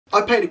I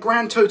paid a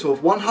grand total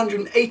of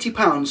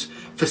 £180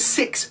 for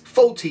 6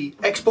 faulty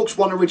Xbox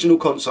One original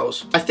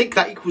consoles. I think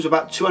that equals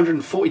about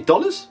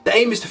 $240. The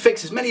aim is to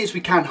fix as many as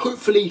we can.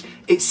 Hopefully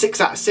it's 6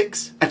 out of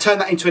 6 and turn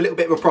that into a little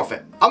bit of a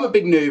profit. I'm a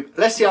big noob.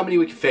 Let's see how many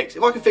we can fix.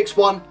 If I can fix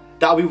one,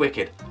 that'll be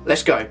wicked.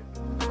 Let's go.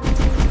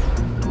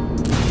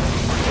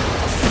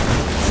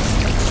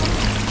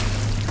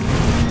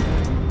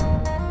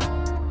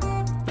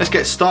 Let's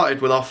get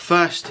started with our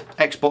first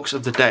Xbox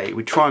of the day.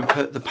 We try and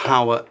put the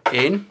power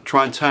in,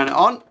 try and turn it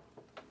on,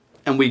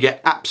 and we get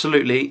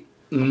absolutely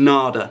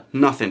nada,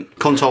 nothing.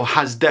 Console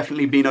has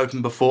definitely been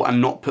opened before and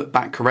not put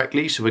back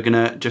correctly, so we're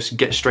gonna just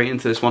get straight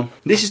into this one.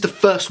 This is the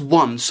first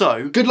one,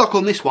 so good luck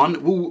on this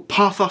one will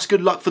path us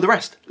good luck for the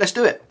rest. Let's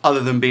do it.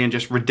 Other than being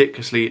just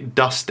ridiculously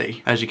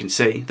dusty, as you can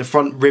see, the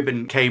front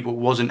ribbon cable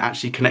wasn't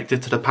actually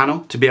connected to the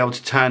panel to be able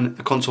to turn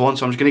the console on,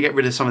 so I'm just gonna get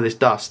rid of some of this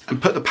dust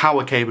and put the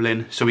power cable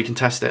in so we can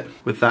test it.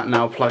 With that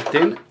now plugged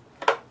in,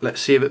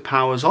 let's see if it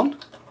powers on.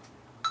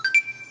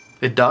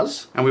 It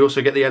does, and we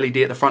also get the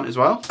LED at the front as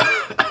well.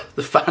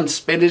 The fan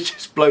spinners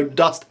just blow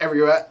dust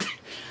everywhere.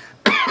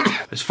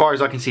 As far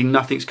as I can see,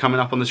 nothing's coming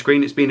up on the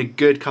screen. It's been a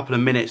good couple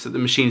of minutes that the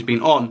machine's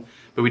been on,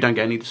 but we don't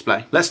get any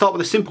display. Let's start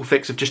with a simple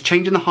fix of just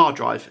changing the hard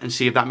drive and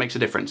see if that makes a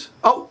difference.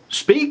 Oh,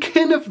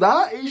 speaking of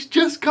that, it's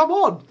just come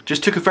on.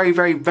 Just took a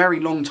very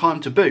long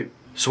time to boot.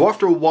 So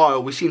after a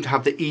while, we seem to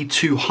have the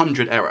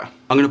E200 error.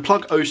 I'm going to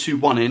plug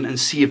OSU1 in and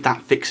see if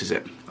that fixes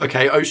it.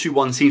 Okay,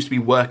 OSU1 seems to be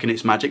working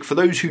its magic. For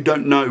those who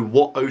don't know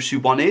what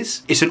OSU1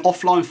 is, it's an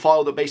offline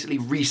file that basically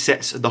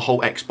resets the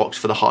whole Xbox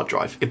for the hard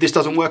drive. If this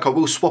doesn't work, I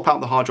will swap out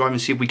the hard drive and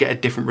see if we get a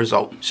different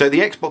result. So the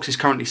Xbox is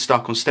currently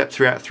stuck on step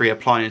 3 out of 3,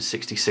 applying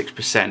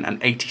 66%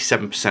 and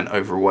 87%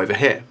 overall over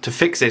here. To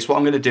fix this, what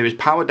I'm going to do is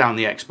power down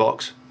the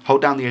Xbox, hold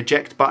down the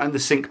eject button, the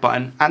sync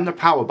button, and the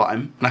power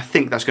button, and I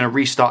think that's going to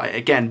restart it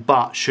again,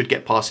 but should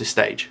get past this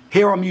stage.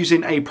 Here I'm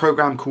using a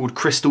program called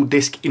Crystal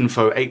Disk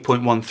Info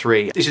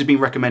 8.13. This has been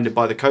recommended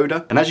by the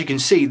coder, and as you can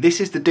see, this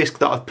is the disk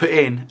that I've put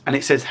in, and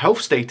it says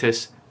health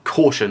status,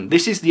 caution.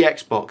 This is the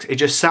Xbox. It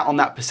just sat on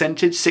that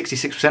percentage,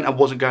 66%, and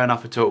wasn't going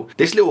up at all.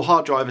 This little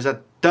hard drive has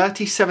had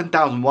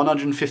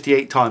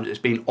 37,158 times it's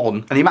been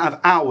on, and the amount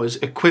of hours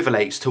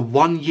equivalates to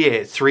 1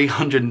 year,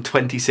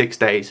 326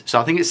 days. So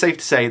I think it's safe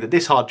to say that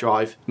this hard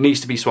drive needs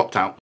to be swapped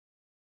out.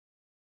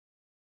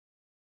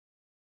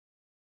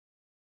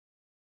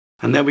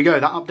 And there we go,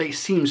 that update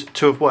seems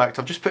to have worked.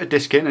 I've just put a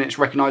disc in and it's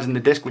recognising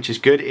the disc, which is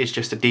good. It's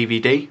just a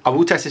DVD. I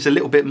will test this a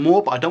little bit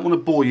more, but I don't want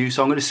to bore you,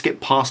 so I'm going to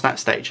skip past that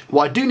stage.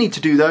 What I do need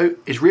to do though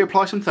is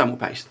reapply some thermal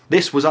paste.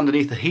 This was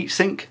underneath the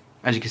heatsink.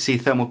 As you can see,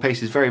 thermal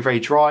paste is very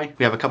dry.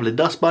 We have a couple of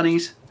dust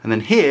bunnies. And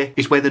then here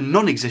is where the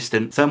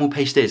non-existent thermal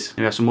paste is.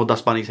 We have some more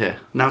dust bunnies here.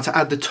 Now to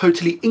add the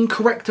totally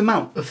incorrect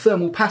amount of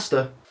thermal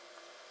pasta.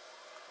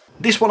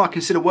 This one I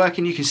consider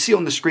working. You can see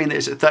on the screen that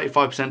it's at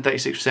 35%,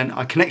 36%.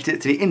 I connected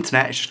it to the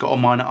internet. It's just got a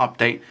minor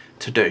update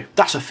to do.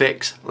 That's a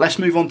fix. Let's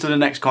move on to the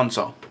next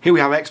console. Here we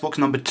have Xbox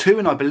number 2,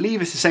 and I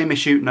believe it's the same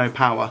issue, no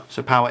power.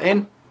 So power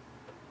in.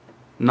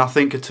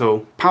 Nothing at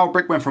all. Power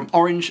brick went from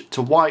orange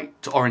to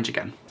white to orange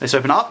again. Let's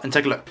open it up and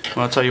take a look.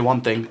 Well, I'll tell you one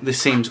thing, this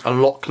seems a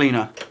lot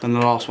cleaner than the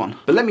last one.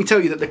 But let me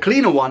tell you that the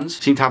cleaner ones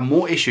seem to have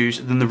more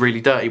issues than the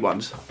really dirty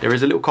ones. There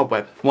is a little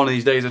cobweb. One of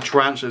these days a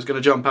tarantula is going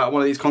to jump out of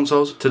one of these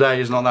consoles. Today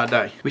is not that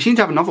day. We seem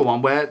to have another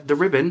one where the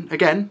ribbon,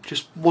 again,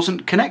 just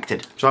wasn't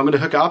connected. So I'm going to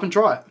hook it up and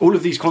try it. All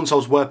of these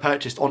consoles were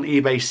purchased on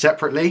eBay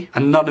separately,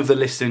 and none of the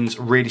listings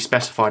really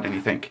specified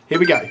anything. Here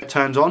we go. It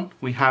turns on.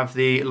 We have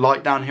the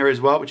light down here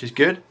as well, which is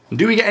good.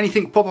 Do we get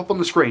anything pop up on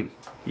the screen?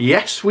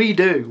 Yes, we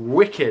do.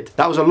 Wicked.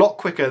 That was a lot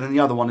quicker than the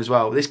other one as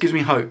well. This gives me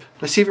hope.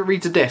 Let's see if it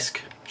reads a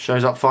disc.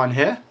 Shows up fine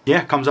here.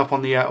 Yeah, comes up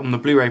on the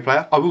Blu-ray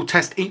player. I will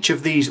test each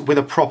of these with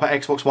a proper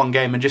Xbox One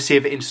game and just see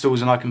if it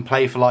installs and I can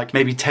play for like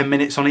maybe 10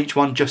 minutes on each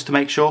one just to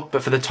make sure.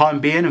 But for the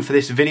time being and for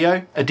this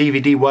video, a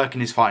DVD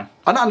working is fine.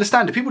 I don't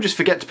understand. Do people just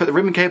forget to put the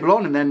ribbon cable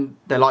on and then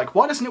they're like,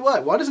 why doesn't it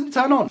work? Why doesn't it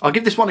turn on? I'll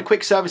give this one a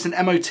quick service and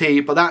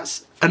MOT, but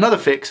that's another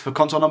fix for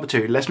console number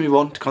 2. Let's move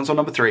on to console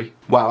number 3.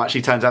 Wow,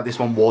 actually turns out this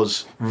one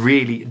was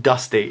really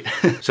dusty.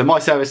 So my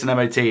service and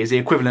MOT is the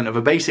equivalent of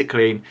a basic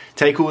clean.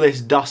 Take all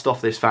this dust off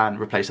this fan,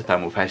 replace the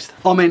thermal paste.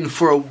 I'm in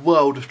for a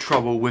world of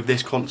trouble with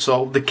this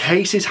console. The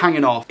case is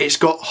hanging off. It's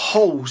got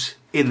holes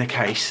in the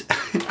case,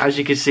 as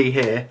you can see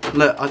here.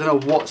 Look, I don't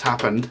know what's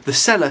happened. The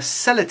seller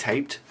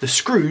sellotaped the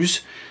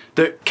screws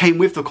that came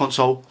with the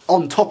console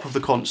on top of the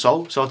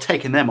console, so I've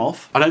taken them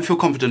off. I don't feel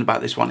confident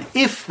about this one.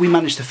 If we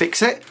manage to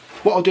fix it,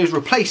 what I'll do is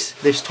replace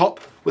this top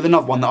with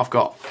another one that I've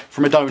got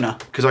from a donor,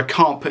 because I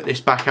can't put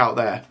this back out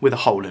there with a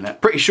hole in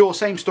it. Pretty sure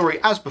same story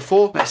as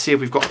before. Let's see if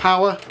we've got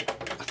power.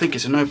 I think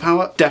it's a no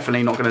power.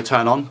 Definitely not going to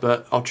turn on,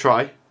 but I'll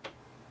try.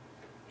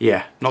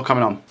 Yeah, not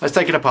coming on. Let's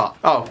take it apart.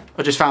 Oh,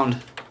 I just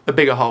found a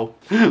bigger hole.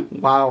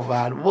 Wow,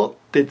 man, what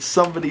did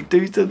somebody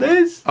do to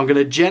this? I'm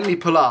gonna gently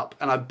pull up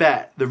and I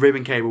bet the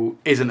ribbon cable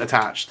isn't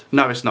attached.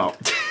 No, it's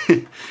not.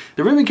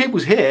 The ribbon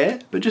cable's here,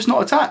 but just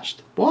not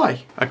attached.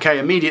 Why? Okay,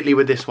 immediately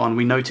with this one,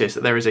 we notice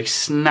that there is a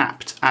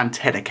snapped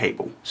antenna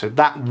cable. So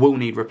that will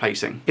need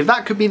replacing. If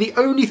that could be the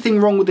only thing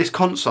wrong with this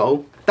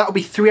console, that would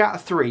be 3 out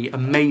of 3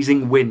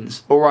 amazing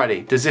wins.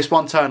 Alrighty, does this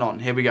one turn on?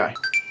 Here we go.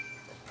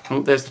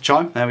 Oh, there's the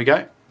chime, there we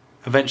go.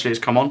 Eventually it's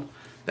come on.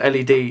 The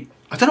LED,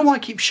 I don't know why I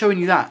keep showing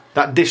you that.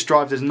 That disk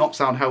drive does not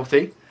sound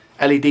healthy.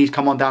 LEDs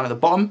come on down at the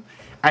bottom.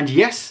 And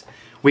yes,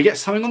 we get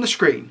something on the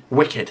screen.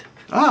 Wicked.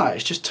 Ah,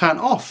 it's just turned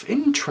off.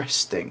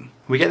 Interesting.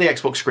 We get the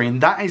Xbox screen.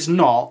 That is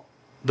not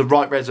the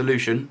right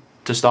resolution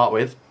to start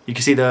with. You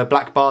can see the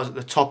black bars at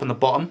the top and the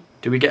bottom.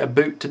 Do we get a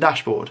boot to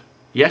dashboard?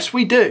 Yes,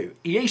 we do.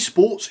 EA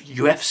Sports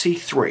UFC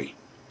 3.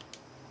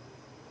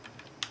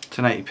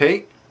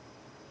 1080p.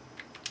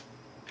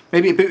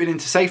 Maybe it booted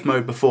into safe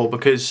mode before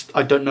because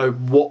I don't know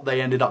what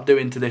they ended up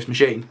doing to this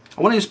machine.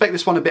 I want to inspect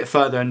this one a bit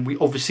further and we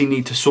obviously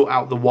need to sort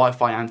out the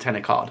Wi-Fi antenna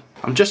card.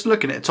 I'm just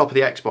looking at the top of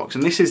the Xbox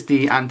and this is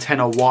the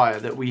antenna wire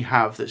that we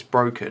have that's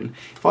broken.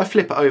 If I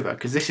flip it over,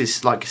 because this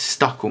is like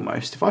stuck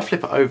almost, if I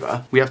flip it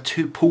over, we have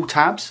 2 pull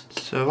tabs.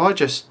 So if I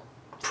just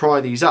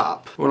pry these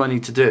up, all I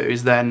need to do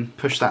is then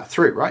push that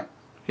through, right?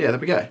 Yeah, there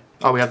we go.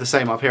 Oh, we have the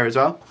same up here as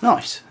well.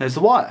 Nice, there's the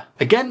wire.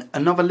 Again,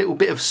 another little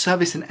bit of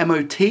service and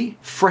MOT.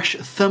 Fresh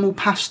thermal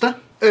pasta.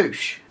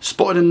 Oosh.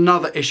 Spotted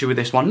another issue with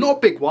this one. Not a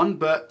big one,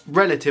 but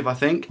relative, I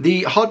think.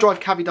 The hard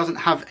drive cavity doesn't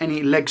have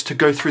any legs to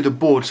go through the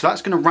board, so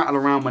that's going to rattle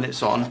around when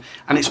it's on.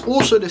 And it's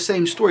also the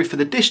same story for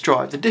the disk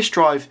drive. The disk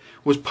drive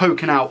was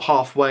poking out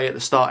halfway at the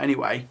start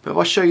anyway. But if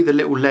I show you the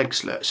little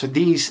legs, look. So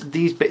these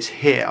bits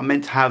here are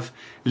meant to have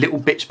little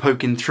bits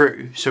poking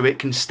through so it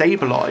can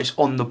stabilize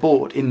on the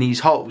board in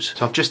these holes.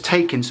 So I've just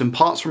taken some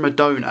parts from a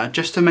donor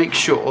just to make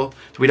sure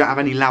that we don't have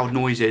any loud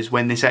noises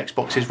when this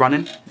Xbox is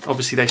running.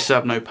 Obviously they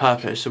serve no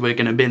purpose, so we're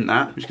going to bin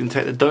that. I'm just going to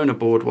take the donor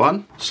board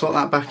one, slot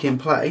that back in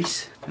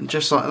place, and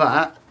just like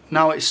that,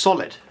 now it's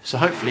solid. So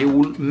hopefully it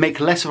will make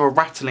less of a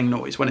rattling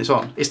noise when it's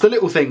on. It's the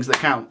little things that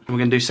count. And we're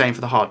going to do the same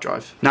for the hard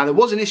drive. Now there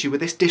was an issue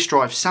with this disk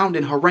drive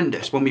sounding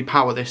horrendous when we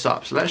power this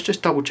up. So let's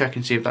just double check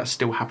and see if that's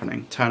still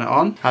happening. Turn it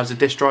on. How's the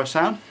disk drive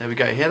sound? There we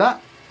go, hear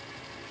that?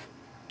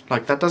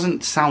 Like that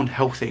doesn't sound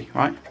healthy,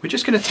 right? We're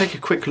just going to take a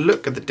quick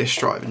look at the disk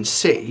drive and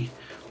see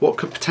what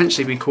could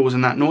potentially be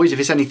causing that noise, if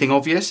it's anything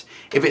obvious.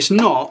 If it's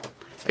not,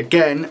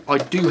 again, I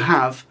do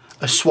have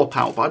a swap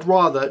out, but I'd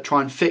rather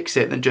try and fix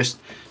it than just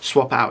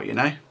swap out, you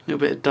know? A little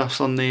bit of dust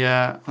on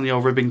the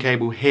old ribbon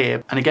cable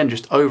here, and again,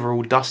 just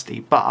overall dusty,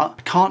 but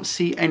I can't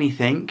see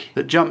anything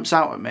that jumps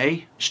out at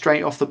me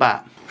straight off the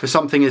bat. For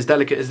something as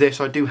delicate as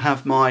this, I do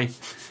have my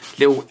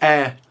little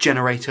air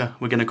generator,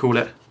 we're gonna call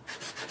it,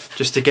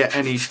 just to get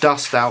any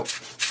dust out.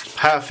 It's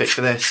perfect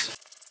for this.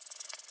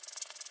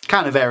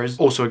 Can of air is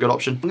also a good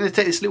option. I'm going to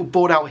take this little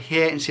board out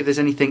here and see if there's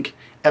anything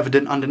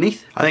evident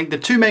underneath. I think the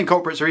 2 main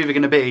culprits are either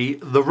going to be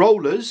the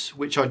rollers,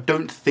 which I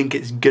don't think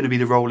it's going to be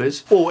the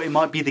rollers, or it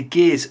might be the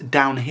gears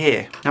down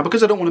here. Now,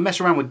 because I don't want to mess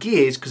around with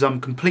gears because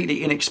I'm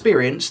completely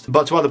inexperienced,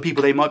 but to other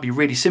people they might be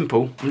really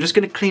simple, I'm just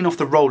going to clean off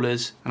the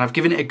rollers, and I've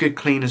given it a good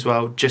clean as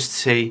well just to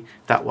see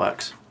that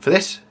works. For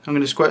this, I'm going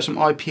to squirt some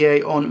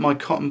IPA on my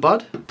cotton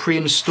bud,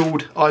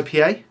 pre-installed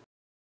IPA.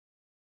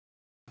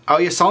 How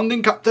are you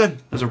sounding, Captain?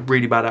 That's a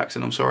really bad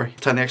accent, I'm sorry.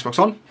 Turn the Xbox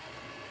on.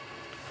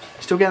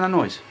 Still getting that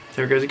noise.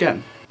 There it goes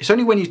again. It's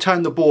only when you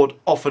turn the board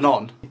off and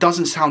on, it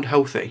doesn't sound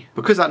healthy.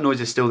 Because that noise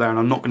is still there and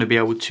I'm not going to be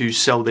able to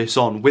sell this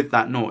on with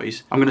that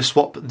noise, I'm going to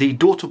swap the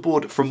daughter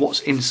board from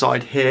what's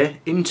inside here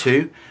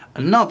into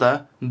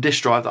another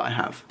disk drive that I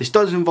have. This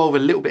does involve a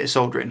little bit of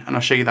soldering, and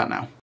I'll show you that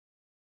now.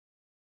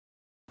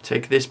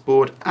 Take this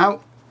board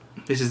out.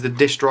 This is the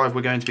disk drive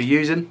we're going to be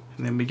using.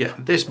 And then we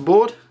get this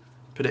board.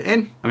 Put it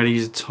in. I'm going to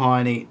use a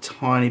tiny,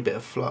 tiny bit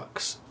of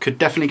flux. Could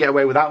definitely get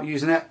away without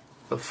using it,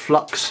 but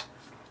flux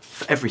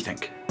for everything.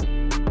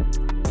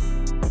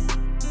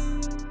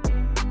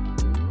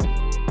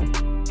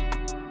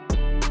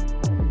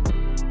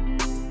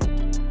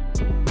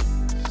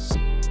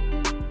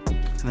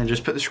 And then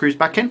just put the screws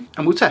back in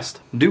and we'll test.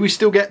 Do we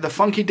still get the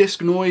funky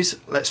disc noise?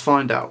 Let's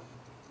find out.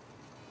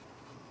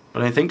 I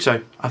don't think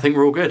so. I think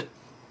we're all good.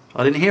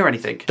 I didn't hear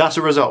anything. That's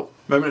a result.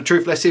 Moment of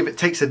truth. Let's see if it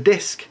takes a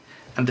disc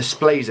and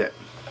displays it.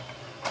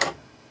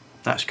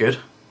 That's good,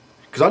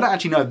 because I don't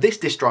actually know if this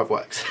disk drive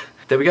works.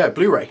 There we go,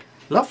 Blu-ray.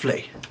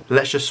 Lovely.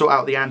 Let's just sort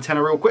out the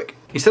antenna real quick.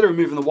 Instead of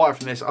removing the wire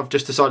from this, I've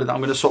just decided that I'm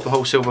going to swap the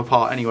whole silver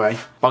part anyway.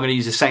 But I'm going to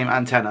use the same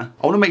antenna.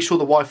 I want to make sure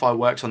the Wi-Fi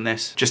works on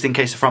this, just in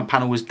case the front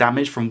panel was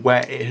damaged from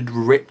where it had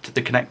ripped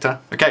the connector.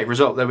 Okay,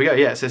 result, there we go.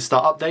 Yeah, it says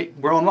start update,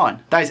 we're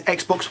online. That is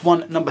Xbox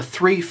One number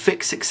 3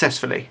 fixed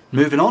successfully.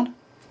 Moving on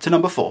to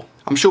number 4.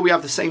 I'm sure we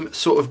have the same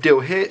sort of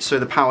deal here. So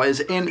the power is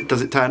in.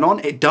 Does it turn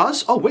on? It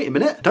does. Oh, wait a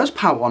minute. It does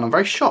power on. I'm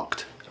very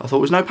shocked. I thought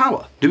it was no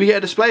power. Do we get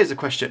a display is the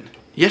question?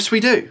 Yes,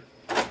 we do.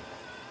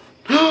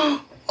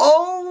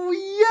 Oh,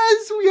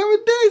 yes, we have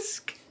a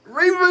disc.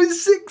 Rainbow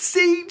Six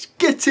Siege,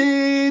 get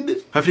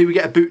in! Hopefully we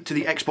get a boot to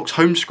the Xbox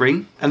home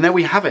screen, and there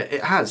we have it,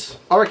 it has.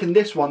 I reckon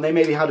this one, they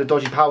maybe had a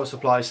dodgy power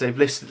supply, so they've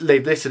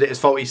listed it as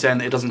faulty, saying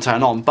that it doesn't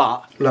turn on,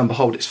 but lo and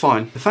behold, it's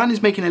fine. The fan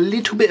is making a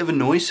little bit of a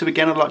noise, so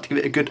again, I'd like to give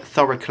it a good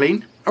thorough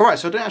clean. Alright,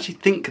 so I don't actually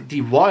think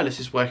the wireless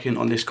is working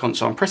on this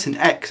console. I'm pressing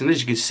X, and as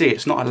you can see,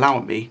 it's not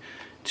allowing me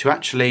to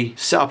actually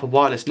set up a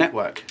wireless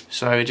network.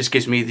 So it just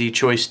gives me the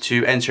choice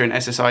to enter an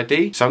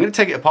SSID. So I'm going to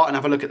take it apart and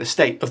have a look at the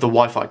state of the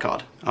Wi-Fi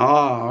card.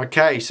 Ah,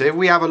 okay, so if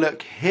we have a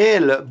look here,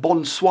 look,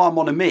 bonsoir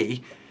mon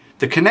ami,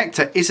 the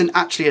connector isn't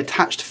actually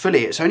attached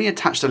fully, it's only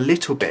attached a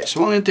little bit. So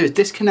what I'm going to do is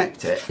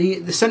disconnect it.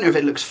 The center of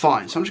it looks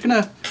fine, so I'm just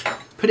going to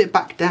put it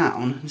back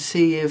down and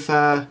see if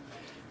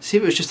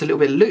it was just a little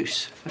bit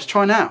loose. Let's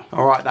try now.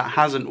 All right, that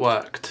hasn't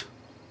worked.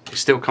 It's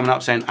still coming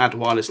up saying add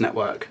wireless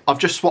network. I've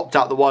just swapped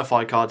out the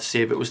Wi-Fi card to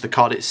see if it was the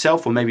card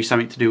itself or maybe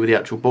something to do with the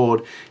actual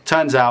board.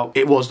 Turns out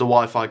it was the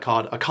Wi-Fi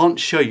card. I can't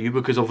show you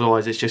because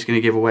otherwise it's just going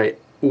to give away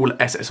all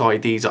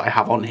SSIDs that I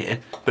have on here.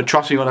 But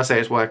trust me when I say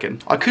it's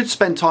working. I could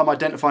spend time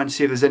identifying to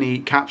see if there's any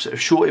caps that have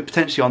shorted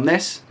potentially on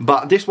this,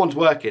 but this one's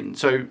working.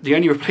 So the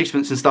only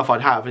replacements and stuff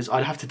I'd have is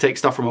I'd have to take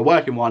stuff from a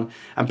working one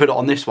and put it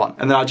on this one.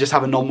 And then I'd just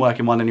have a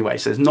non-working one anyway.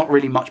 So there's not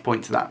really much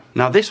point to that.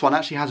 Now this one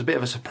actually has a bit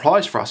of a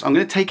surprise for us. I'm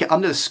going to take it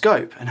under the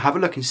scope and have a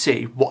look and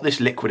see what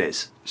this liquid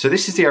is. So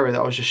this is the area that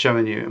I was just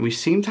showing you, and we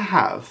seem to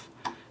have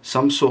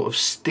some sort of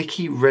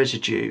sticky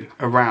residue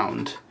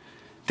around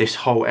this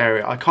whole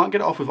area. I can't get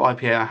it off with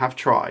IPA, I have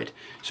tried.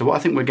 So what I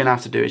think we're gonna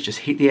have to do is just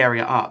heat the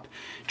area up,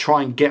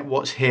 try and get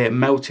what's here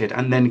melted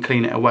and then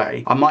clean it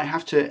away. I might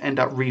have to end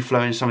up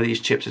reflowing some of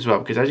these chips as well,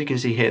 because as you can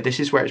see here, this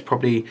is where it's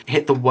probably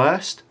hit the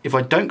worst. If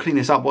I don't clean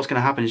this up, what's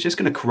gonna happen is just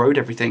gonna corrode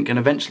everything and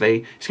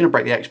eventually it's gonna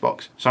break the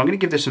Xbox. So I'm gonna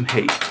give this some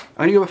heat.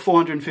 I'm gonna go with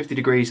 450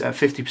 degrees at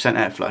 50%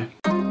 airflow.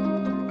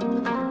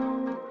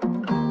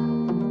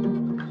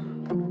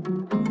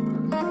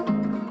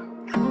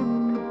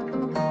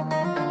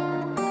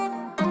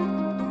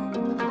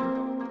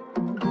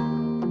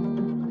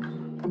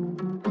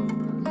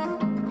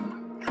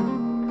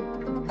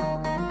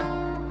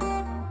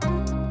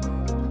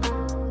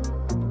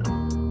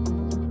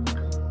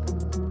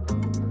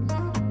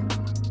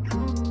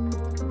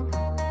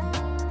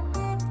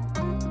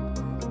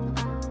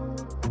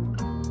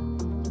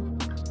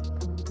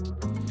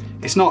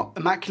 It's not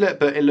immaculate,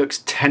 but it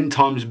looks 10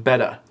 times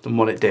better than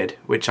what it did,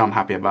 which I'm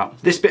happy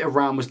about. This bit of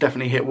RAM was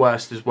definitely hit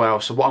worst as well,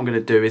 so what I'm going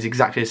to do is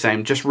exactly the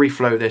same, just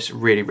reflow this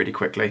really, really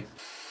quickly.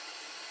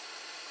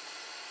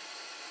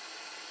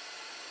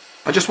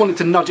 I just wanted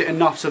to nudge it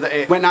enough so that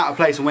it went out of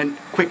place and went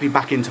quickly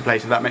back into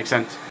place, if that makes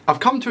sense.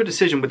 I've come to a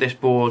decision with this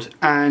board,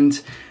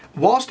 and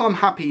whilst I'm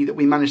happy that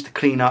we managed to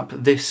clean up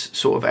this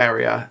sort of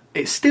area,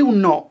 it's still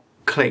not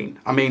clean.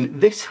 I mean,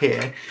 this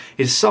here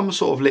is some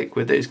sort of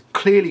liquid that has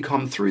clearly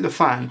come through the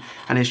fan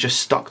and is just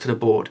stuck to the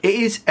board. It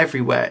is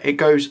everywhere. It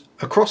goes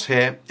across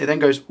here, it then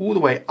goes all the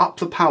way up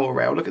the power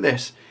rail. Look at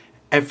this,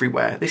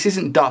 everywhere. This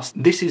isn't dust,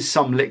 this is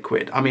some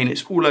liquid. I mean,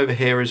 it's all over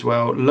here as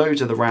well,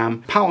 loads of the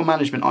RAM. Power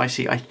management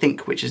IC, I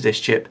think, which is this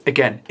chip.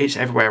 Again, it's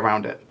everywhere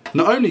around it.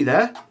 Not only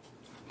there,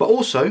 but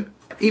also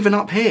even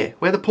up here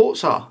where the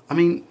ports are. I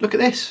mean, look at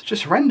this,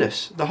 just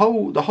horrendous. The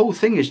whole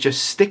thing is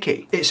just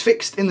sticky. It's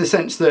fixed in the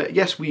sense that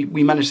yes, we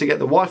managed to get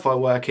the Wi-Fi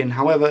working.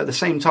 However, at the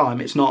same time,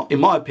 it's not,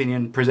 in my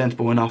opinion,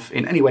 presentable enough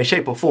in any way,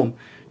 shape or form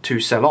to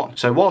sell on.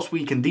 So whilst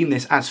we can deem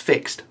this as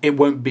fixed, it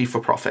won't be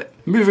for profit.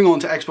 Moving on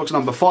to Xbox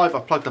number 5, I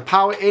plugged the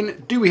power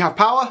in. Do we have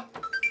power?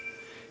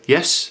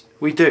 Yes,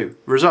 we do.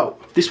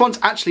 Result. This one's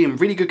actually in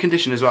really good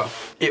condition as well.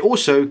 It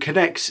also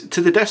connects to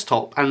the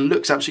desktop and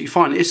looks absolutely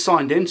fine. It is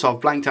signed in, so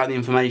I've blanked out the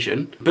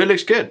information, but it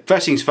looks good.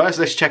 First things first,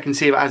 let's check and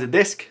see if it has a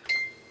disc.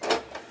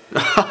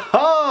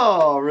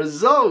 Oh,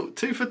 result,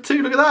 2 for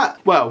 2, look at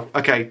that. Well,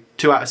 okay,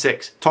 2 out of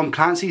 6. Tom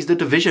Clancy's The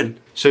Division.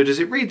 So does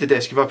it read the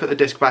disc if I put the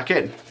disc back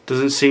in?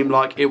 Doesn't seem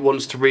like it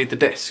wants to read the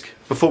disc.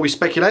 Before we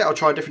speculate, I'll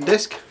try a different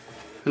disc.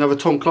 Another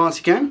Tom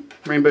Clancy game,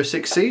 Rainbow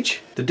Six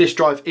Siege. The disk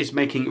drive is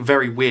making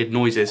very weird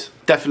noises.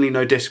 Definitely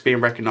no disk being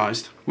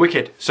recognised.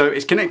 Wicked. So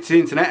it's connected to the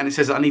internet and it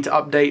says that I need to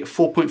update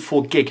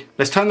 4.4 gig.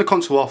 Let's turn the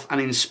console off and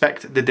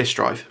inspect the disk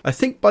drive. I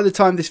think by the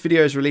time this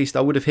video is released,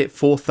 I would have hit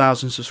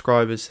 4,000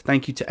 subscribers.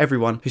 Thank you to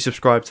everyone who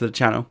subscribed to the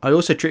channel. I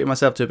also treated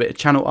myself to a bit of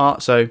channel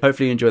art, so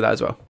hopefully you enjoy that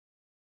as well.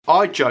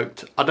 I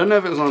joked, I don't know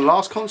if it was on the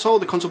last console or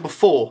the console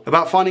before,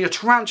 about finding a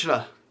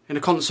tarantula in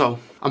a console.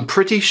 I'm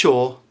pretty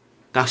sure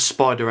that's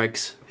spider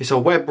eggs. It's a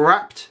web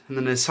wrapped and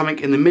then there's something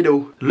in the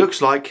middle.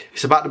 Looks like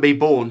it's about to be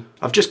born.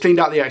 I've just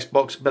cleaned out the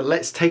Xbox, but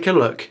let's take a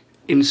look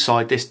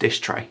inside this dish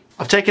tray.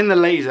 I've taken the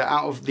laser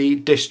out of the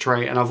dish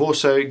tray and I've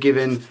also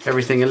given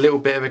everything a little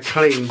bit of a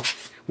clean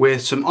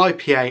with some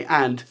IPA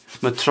and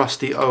my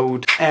trusty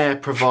old air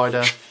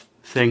provider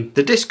thing.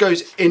 The disc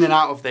goes in and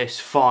out of this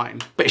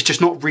fine, but it's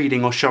just not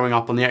reading or showing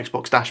up on the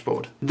Xbox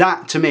dashboard.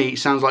 That to me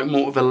sounds like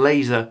more of a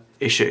laser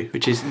issue,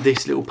 which is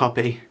this little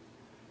puppy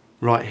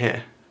right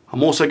here.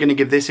 I'm also going to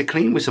give this a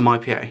clean with some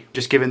IPA.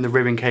 Just giving the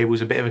ribbon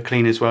cables a bit of a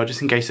clean as well,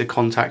 just in case the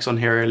contacts on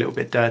here are a little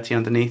bit dirty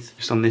underneath,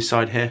 just on this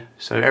side here.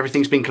 So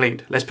everything's been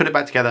cleaned. Let's put it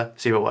back together,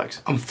 see if it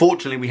works.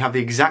 Unfortunately, we have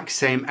the exact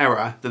same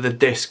error that the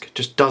disc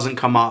just doesn't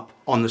come up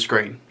on the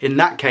screen. In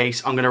that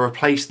case, I'm going to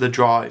replace the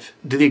drive.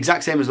 Do the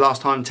exact same as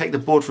last time, take the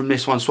board from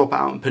this one, swap it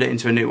out and put it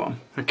into a new one.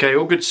 Okay,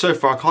 all good so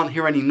far. I can't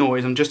hear any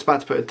noise. I'm just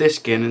about to put a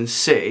disc in and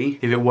see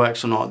if it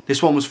works or not.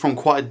 This one was from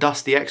quite a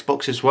dusty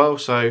Xbox as well,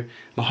 so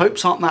my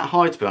hopes aren't that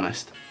high, to be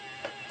honest.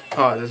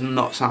 Oh, it does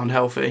not sound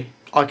healthy.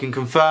 I can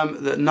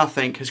confirm that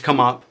nothing has come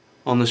up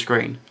on the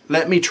screen.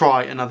 Let me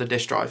try another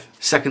disc drive.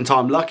 Second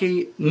time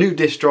lucky, new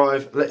disc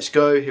drive. Let's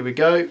go, here we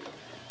go.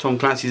 Tom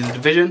Clancy's The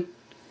Division.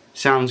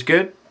 Sounds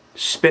good.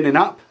 Spinning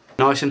up,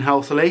 nice and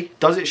healthily.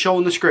 Does it show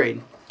on the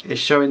screen?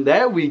 It's showing,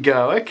 there we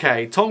go.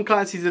 Okay, Tom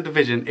Clancy's The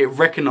Division, it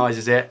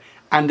recognises it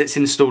and it's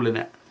installing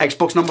it.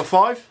 Xbox number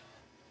 5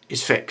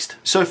 is fixed.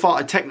 So far,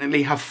 I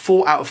technically have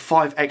 4 out of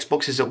 5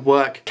 Xboxes at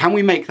work. Can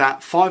we make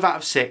that 5 out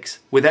of 6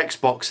 with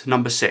Xbox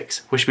number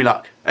 6? Wish me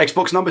luck.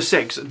 Xbox number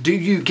 6, do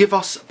you give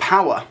us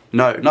power?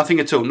 No, nothing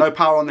at all. No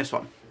power on this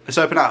one. Let's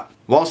open it up.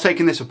 Whilst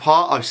taking this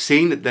apart, I've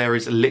seen that there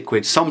is a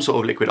liquid, some sort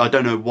of liquid. I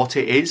don't know what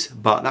it is,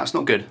 but that's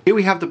not good. Here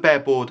we have the bare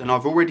board, and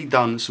I've already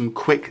done some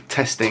quick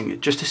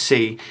testing just to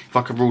see if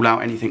I could rule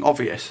out anything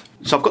obvious.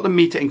 So I've got the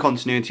meter in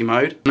continuity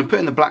mode, and I'm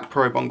putting the black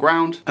probe on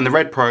ground and the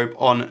red probe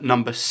on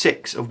number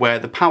 6 of where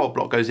the power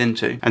block goes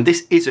into. And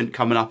this isn't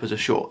coming up as a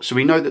short, so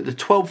we know that the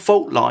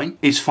 12-volt line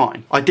is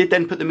fine. I did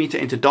then put the meter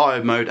into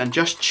diode mode and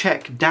just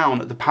check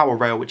down at the power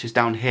rail, which is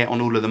down here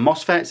on all of the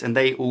MOSFETs, and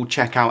they all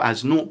check out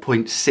as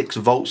 0.6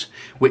 volts,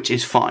 which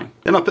is fine.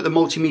 Then I put the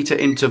multimeter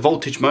into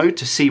voltage mode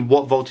to see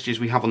what voltages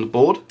we have on the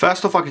board.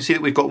 First off, I can see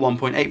that we've got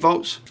 1.8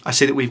 volts. I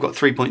see that we've got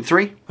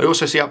 3.3. I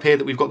also see up here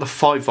that we've got the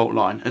 5-volt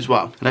line as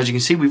well. And as you can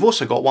see, we've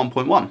also got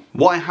 1.1.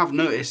 What I have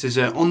noticed is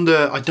that on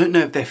the, I don't know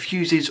if they're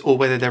fuses or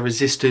whether they're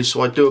resistors,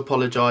 so I do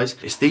apologise.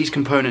 It's these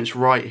components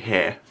right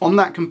here. On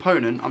that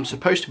component, I'm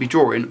supposed to be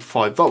drawing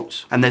 5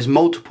 volts. And there's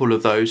multiple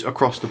of those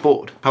across the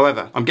board.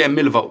 However, I'm getting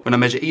millivolt when I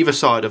measure either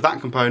side of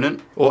that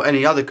component or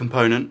any other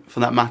component for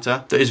that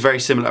matter that is very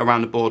similar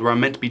around the board where I'm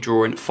meant to be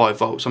drawing 5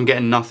 volts. I'm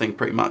getting nothing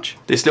pretty much.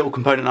 This little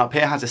component up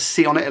here has a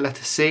C on it, a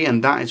letter C,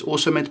 and that is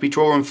also meant to be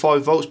drawing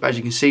 5 volts, but as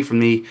you can see from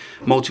the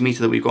multimeter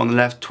that we've got on the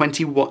left,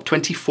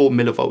 24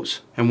 millivolts.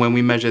 And when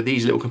we measure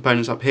these little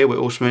components up here, we're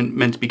also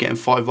meant to be getting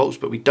 5 volts,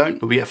 but we don't.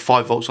 But we get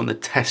 5 volts on the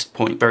test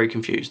point. Very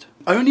confused.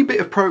 Only bit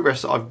of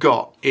progress that I've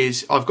got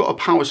is I've got a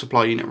power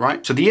supply unit,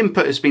 right? So the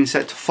input has been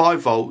set to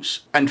 5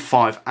 volts and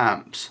 5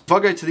 amps. If I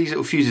go to these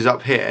little fuses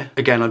up here,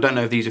 again, I don't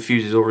know if these are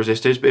fuses or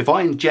resistors, but if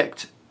I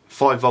inject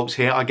 5 volts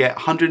here, I get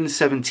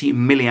 170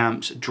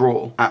 milliamps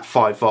draw at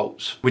 5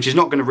 volts, which is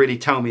not going to really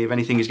tell me if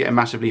anything is getting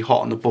massively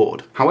hot on the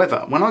board.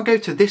 However, when I go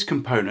to this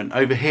component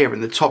over here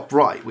in the top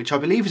right, which I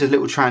believe is a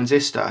little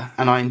transistor,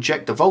 and I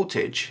inject the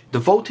voltage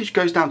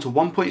goes down to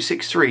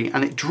 1.63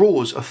 and it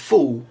draws a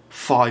full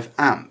 5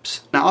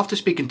 amps. Now, after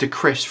speaking to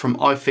Chris from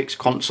iFix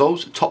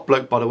Consoles, top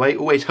bloke by the way,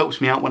 always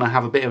helps me out when I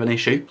have a bit of an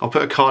issue. I'll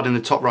put a card in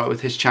the top right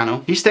with his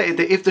channel. He stated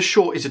that if the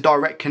short is a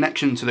direct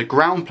connection to the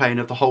ground plane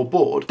of the whole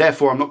board,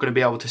 therefore I'm not going to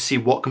be able to see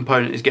what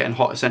component is getting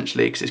hot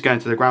essentially because it's going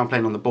to the ground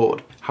plane on the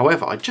board.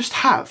 However, I just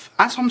have,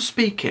 as I'm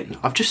speaking,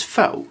 I've just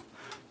felt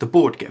the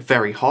board get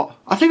very hot.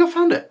 I think I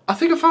found it. I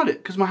think I found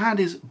it because my hand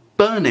is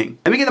burning.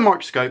 Let me get the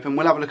microscope and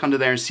we'll have a look under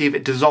there and see if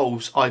it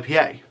dissolves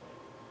IPA.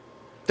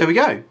 There we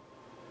go.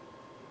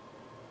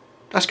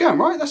 That's going,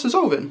 right? That's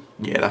dissolving.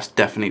 Yeah, that's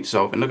definitely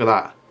dissolving. Look at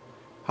that.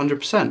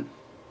 100%.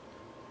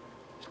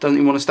 It doesn't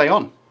even want to stay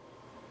on.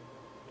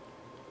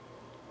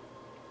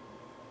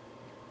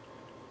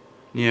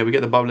 Yeah, we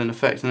get the bubbling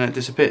effect and then it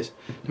disappears.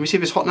 Let me see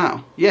if it's hot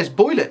now. Yeah, it's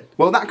boiling.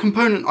 Well, that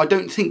component I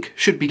don't think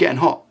should be getting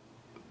hot,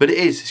 but it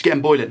is. It's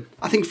getting boiling.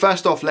 I think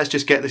first off, let's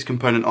just get this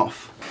component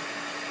off.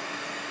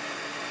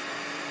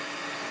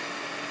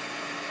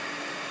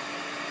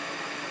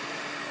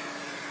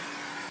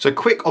 So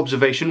quick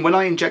observation, when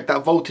I inject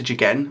that voltage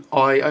again,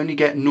 I only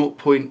get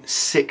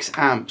 0.6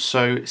 amps,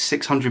 so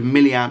 600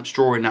 milliamps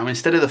drawing now,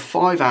 instead of the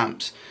 5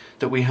 amps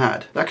that we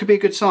had. That could be a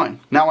good sign.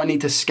 Now I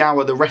need to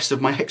scour the rest of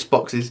my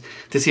Xboxes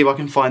to see if I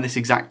can find this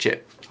exact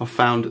chip. I've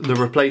found the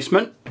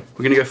replacement.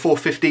 We're gonna go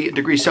 450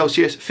 degrees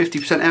Celsius,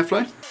 50%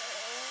 airflow.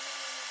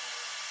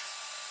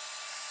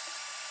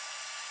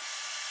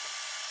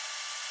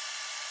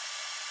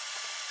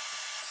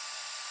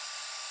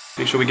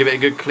 Make sure we give it a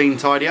good clean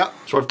tidy up.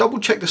 So I've double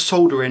checked the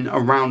soldering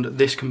around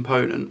this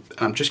component and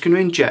I'm just going to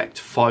inject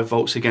 5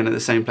 volts again at the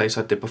same place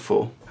I did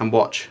before and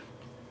watch.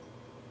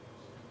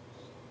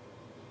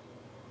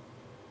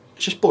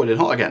 It's just boiling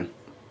hot again.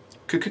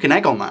 Could cook an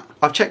egg on that.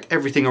 I've checked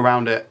everything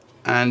around it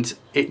and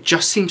it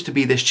just seems to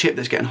be this chip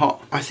that's getting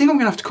hot. I think I'm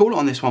gonna have to call it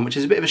on this one, which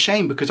is a bit of a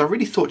shame because I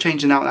really thought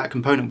changing out that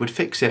component would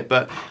fix it,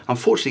 but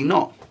unfortunately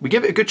not. We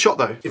give it a good shot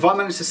though. If I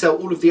manage to sell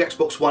all of the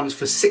Xbox Ones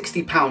for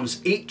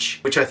 £60 each,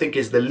 which I think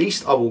is the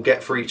least I will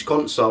get for each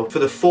console, for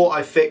the 4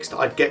 I fixed,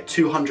 I'd get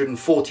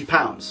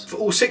 £240. For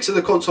all 6 of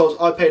the consoles,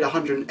 I paid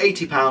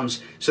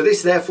 £180, so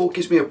this therefore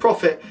gives me a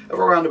profit of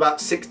around about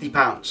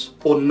 £60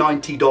 or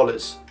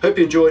 $90. Hope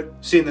you enjoyed.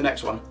 See you in the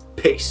next one.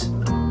 Peace.